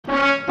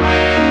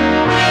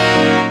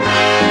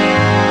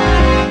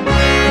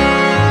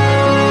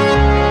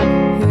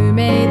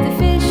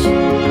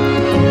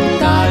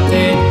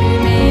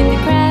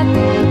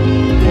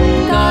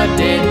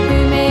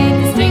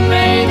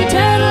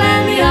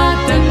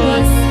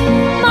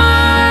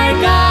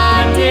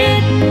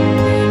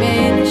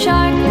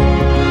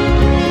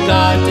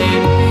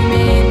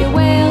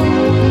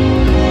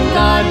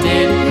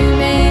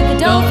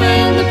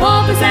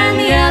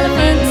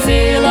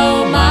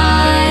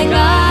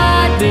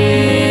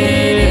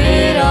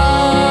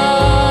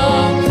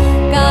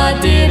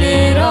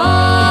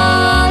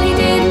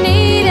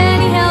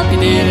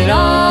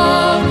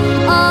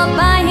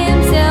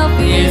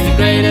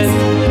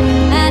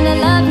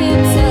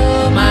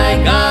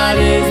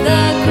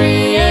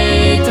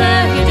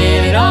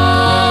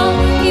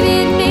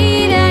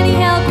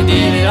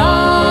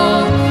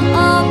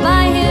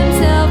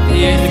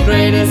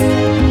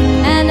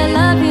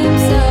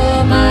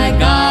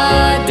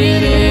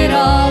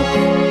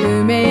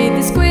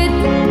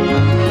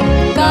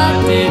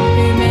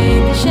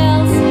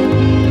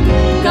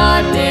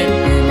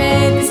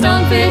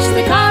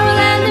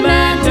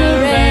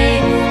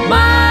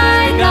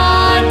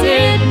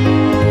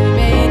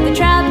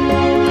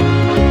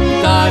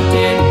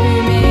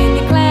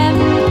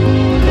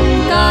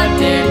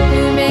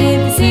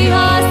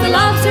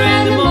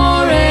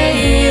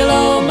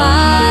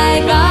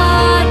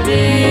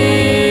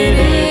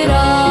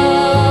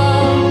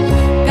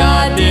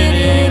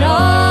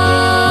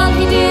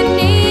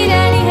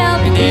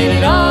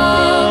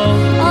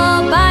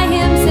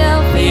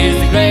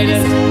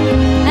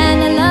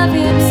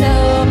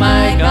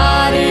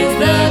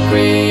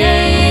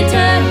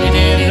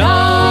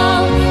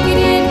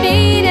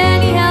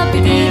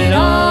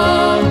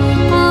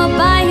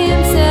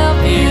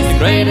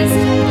greatest,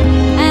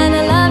 and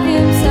I love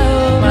him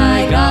so.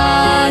 My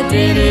God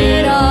did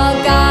it all,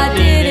 God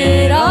did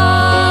it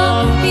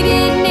all. He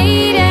didn't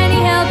need any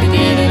help, he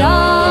did it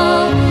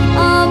all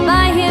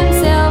by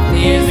himself.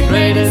 He is the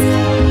greatest,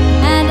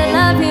 and I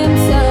love him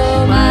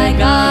so. My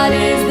God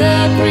is the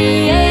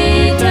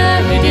creator,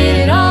 he did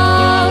it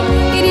all.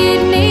 He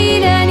didn't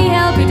need any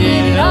help, he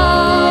did it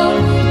all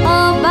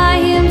by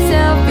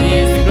himself. He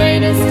is the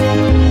greatest,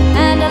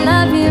 and I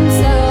love him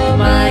so.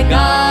 My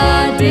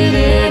God did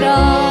it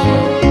all.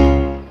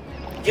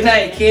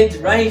 G'day kids,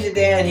 Ranger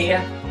down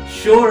here.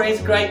 Sure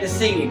is great to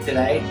see you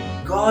today.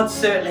 God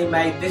certainly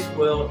made this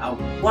world a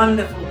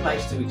wonderful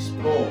place to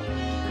explore.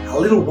 A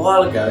little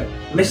while ago,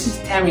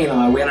 Mrs. Tammy and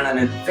I went on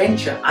an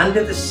adventure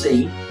under the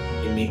sea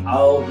in the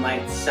old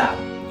mate sub.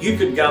 You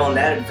could go on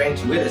that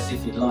adventure with us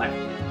if you'd like.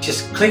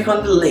 Just click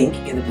on the link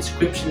in the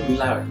description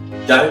below.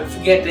 Don't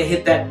forget to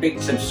hit that big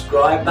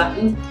subscribe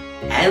button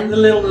and the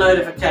little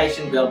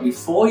notification bell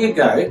before you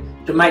go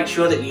to make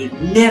sure that you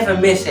never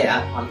miss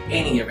out on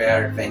any of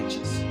our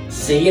adventures.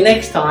 See you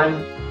next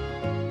time.